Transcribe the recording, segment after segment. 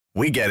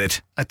We get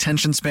it.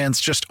 Attention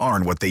spans just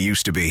aren't what they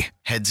used to be.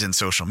 Heads in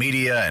social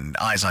media and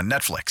eyes on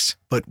Netflix.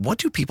 But what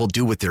do people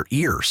do with their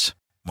ears?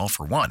 Well,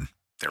 for one,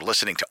 they're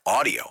listening to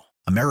audio.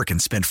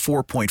 Americans spend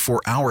 4.4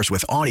 hours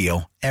with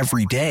audio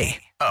every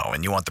day. Oh,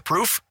 and you want the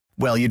proof?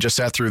 Well, you just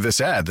sat through this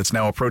ad that's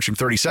now approaching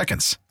 30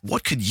 seconds.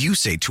 What could you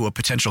say to a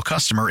potential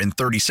customer in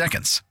 30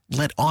 seconds?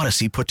 Let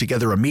Odyssey put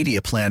together a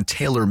media plan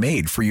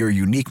tailor-made for your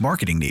unique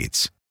marketing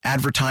needs.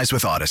 Advertise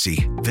with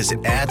Odyssey.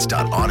 Visit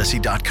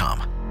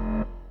ads.odyssey.com.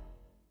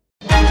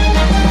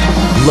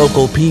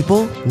 Local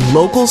people,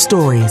 local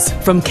stories.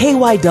 From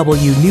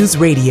KYW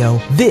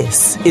Newsradio,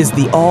 this is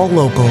the All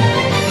Local.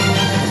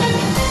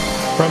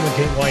 From the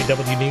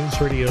KYW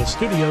Newsradio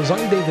studios,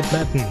 I'm David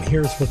Metton.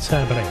 Here's what's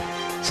happening.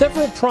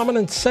 Several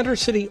prominent Center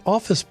City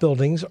office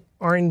buildings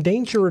are in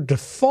danger of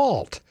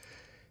default.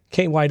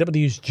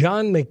 KYW's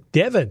John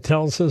McDevitt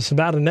tells us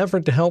about an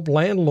effort to help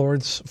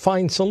landlords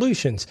find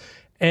solutions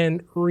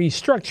and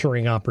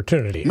restructuring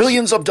opportunities.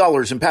 Millions of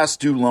dollars in past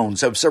due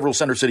loans have several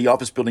Center City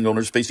office building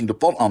owners facing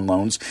default on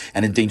loans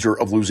and in danger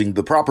of losing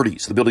the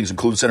properties. The buildings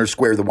include Center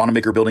Square, the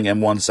Wanamaker Building,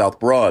 M1 South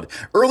Broad.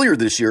 Earlier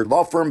this year,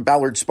 law firm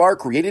Ballard Spahr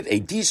created a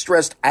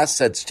distressed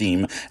assets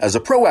team as a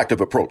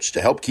proactive approach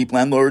to help keep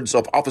landlords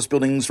of office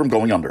buildings from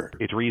going under.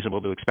 It's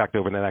reasonable to expect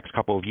over the next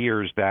couple of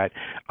years that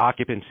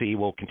occupancy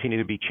will continue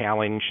to be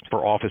challenged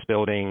for office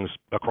buildings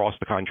across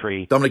the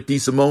country. Dominic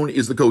DeSimone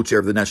is the co-chair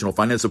of the National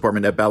Finance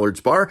Department at Ballard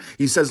Spahr.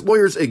 He says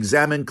lawyers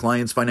examine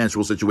clients'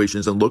 financial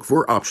situations and look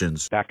for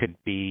options. That could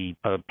be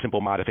a simple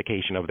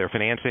modification of their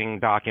financing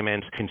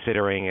documents,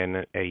 considering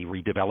a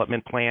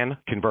redevelopment plan,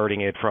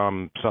 converting it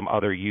from some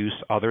other use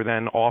other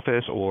than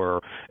office,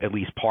 or at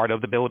least part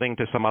of the building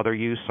to some other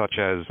use, such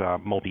as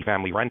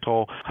multifamily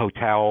rental,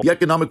 hotel. The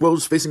economic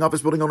woes facing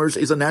office building owners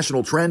is a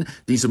national trend.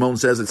 DeSimone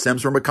says it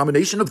stems from a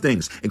combination of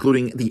things,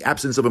 including the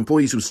absence of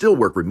employees who still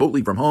work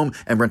remotely from home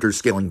and renters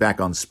scaling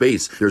back on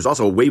space. There's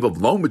also a wave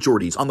of loan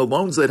maturities on the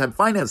loans that have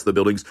financed the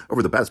buildings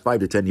over the past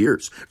 5 to 10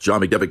 years.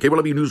 John McDevitt,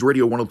 KYW News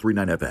Radio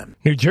 103.9 FM.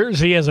 New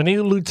Jersey has a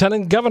new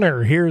lieutenant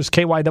governor. Here's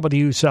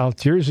KYW South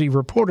Jersey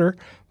reporter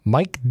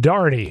Mike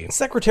Doherty.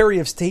 Secretary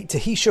of State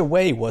Tahisha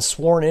Wei was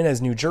sworn in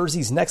as New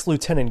Jersey's next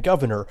lieutenant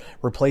governor,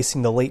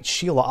 replacing the late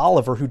Sheila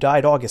Oliver, who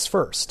died August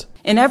 1st.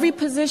 In every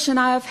position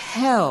I have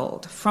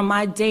held, from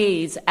my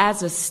days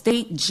as a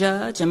state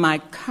judge and my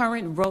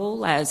current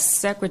role as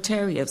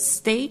Secretary of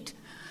State,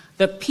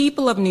 the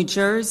people of New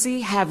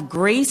Jersey have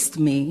graced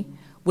me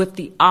with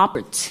the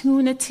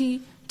opportunity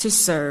to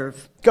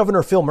serve.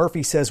 Governor Phil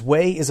Murphy says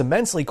Wei is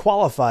immensely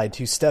qualified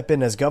to step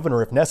in as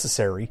governor if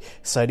necessary,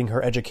 citing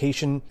her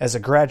education as a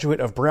graduate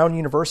of Brown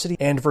University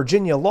and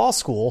Virginia Law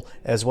School,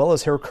 as well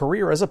as her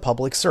career as a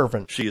public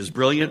servant. She is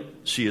brilliant,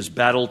 she is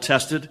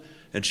battle-tested,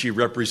 and she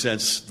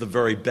represents the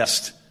very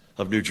best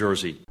of New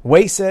Jersey.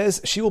 Wei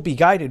says she will be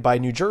guided by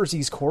New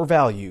Jersey's core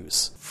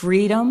values: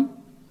 freedom,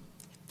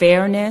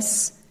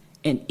 fairness,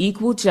 and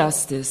equal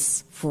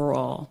justice for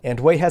all. And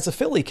Wei has a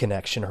Philly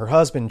connection. Her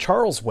husband,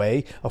 Charles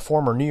Wei, a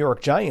former New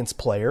York Giants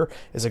player,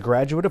 is a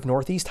graduate of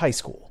Northeast High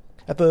School.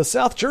 At the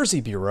South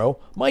Jersey Bureau,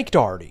 Mike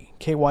Doherty,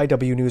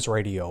 KYW News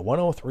Radio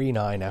 103.9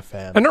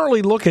 FM. An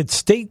early look at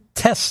state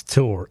test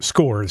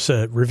scores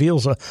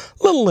reveals a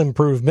little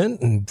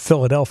improvement in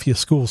Philadelphia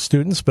school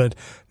students, but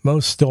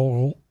most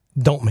still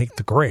don't make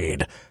the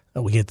grade.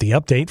 We get the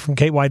update from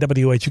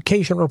KYW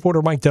Education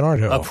reporter Mike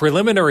DiNardo. A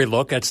preliminary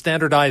look at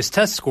standardized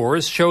test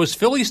scores shows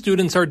Philly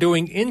students are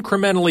doing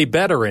incrementally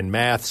better in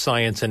math,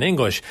 science, and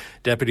English.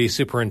 Deputy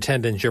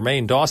Superintendent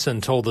Jermaine Dawson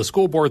told the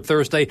school board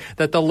Thursday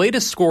that the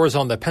latest scores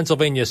on the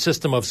Pennsylvania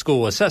System of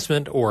School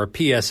Assessment, or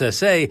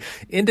PSSA,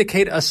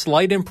 indicate a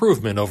slight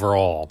improvement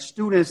overall.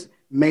 Students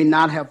may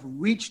not have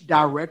reached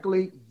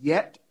directly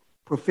yet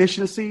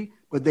proficiency,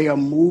 but they are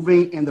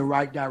moving in the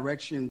right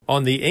direction.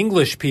 On the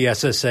English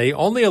PSSA,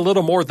 only a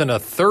little more than a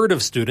third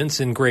of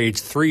students in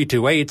grades 3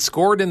 to 8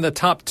 scored in the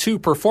top 2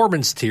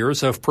 performance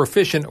tiers of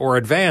proficient or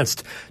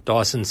advanced.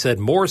 Dawson said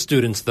more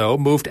students, though,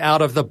 moved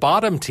out of the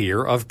bottom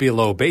tier of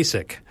below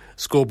basic.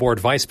 School Board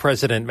Vice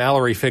President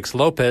Mallory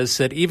Fix-Lopez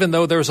said even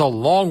though there's a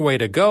long way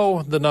to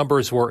go, the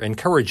numbers were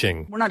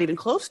encouraging. We're not even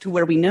close to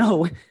where we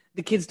know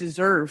the kids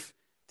deserve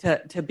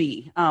to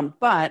be.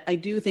 But I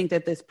do think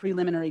that this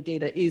preliminary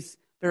data is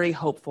very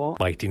hopeful.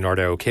 Mike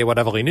DiNardo,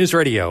 KYW News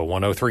Radio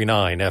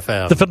 103.9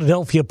 FM. The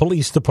Philadelphia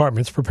Police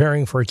Department's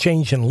preparing for a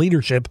change in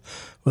leadership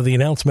with the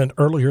announcement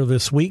earlier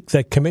this week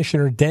that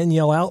Commissioner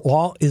Danielle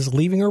Outlaw is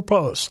leaving her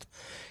post.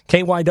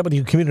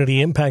 KYW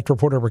Community Impact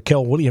reporter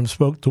Raquel Williams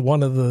spoke to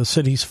one of the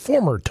city's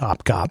former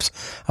top cops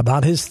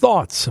about his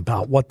thoughts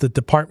about what the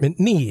department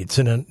needs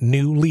in a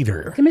new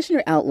leader.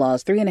 Commissioner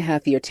Outlaw's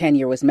 3.5-year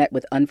tenure was met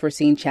with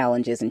unforeseen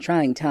challenges and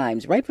trying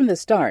times right from the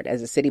start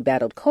as the city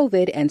battled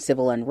COVID and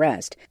civil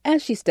unrest.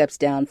 As she steps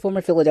down,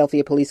 former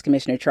Philadelphia Police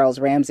Commissioner Charles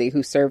Ramsey,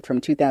 who served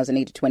from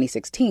 2008 to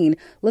 2016,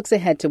 looks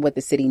ahead to what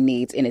the city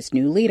needs in its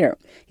new leader.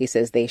 He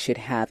says they should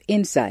have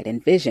insight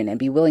and vision and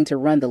be willing to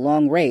run the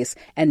long race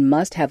and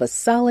must have a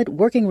solid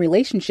working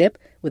relationship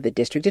with the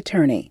district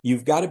attorney.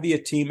 You've got to be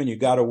a team and you've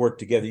got to work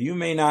together. You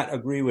may not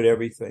agree with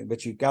everything,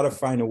 but you've got to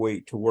find a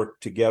way to work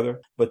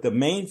together. But the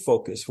main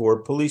focus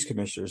for police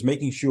commissioners is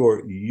making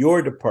sure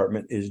your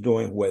department is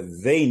doing what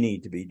they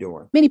need to be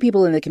doing. Many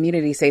people in the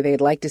community say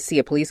they'd like to see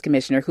a police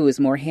commissioner who is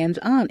more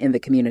hands-on in the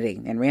community,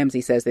 and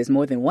Ramsey says there's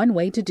more than one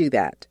way to do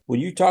that. When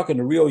you're talking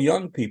to real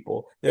young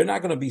people, they're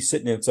not going to be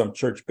sitting in some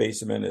church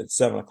basement at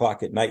 7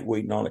 o'clock at night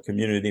waiting on a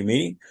community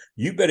meeting.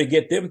 You better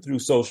get them through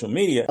social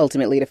media.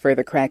 Ultimately, to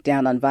further crack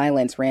down on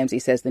violence, Ramsey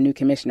says the new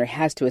commissioner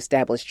has to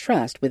establish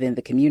trust within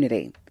the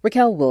community.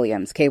 Raquel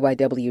Williams,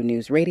 KYW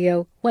News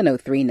Radio,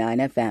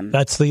 103.9 FM.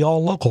 That's the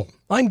All Local.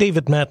 I'm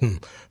David Madden.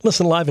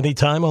 Listen live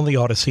anytime on the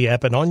Odyssey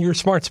app and on your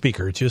smart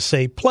speaker. Just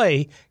say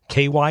play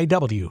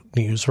KYW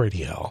News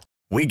Radio.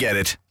 We get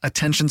it.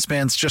 Attention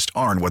spans just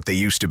aren't what they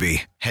used to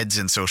be. Heads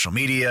in social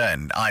media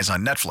and eyes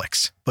on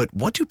Netflix. But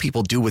what do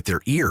people do with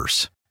their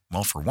ears?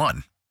 Well, for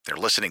one, they're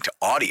listening to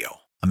audio.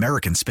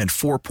 Americans spend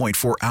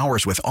 4.4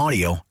 hours with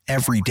audio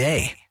every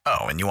day.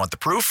 Oh, and you want the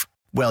proof?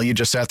 Well, you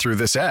just sat through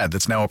this ad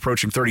that's now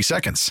approaching 30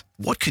 seconds.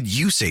 What could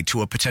you say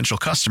to a potential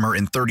customer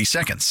in 30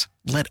 seconds?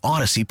 Let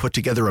Odyssey put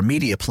together a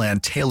media plan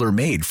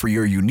tailor-made for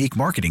your unique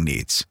marketing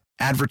needs.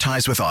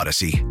 Advertise with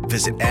Odyssey.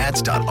 Visit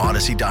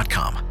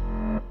ads.odyssey.com.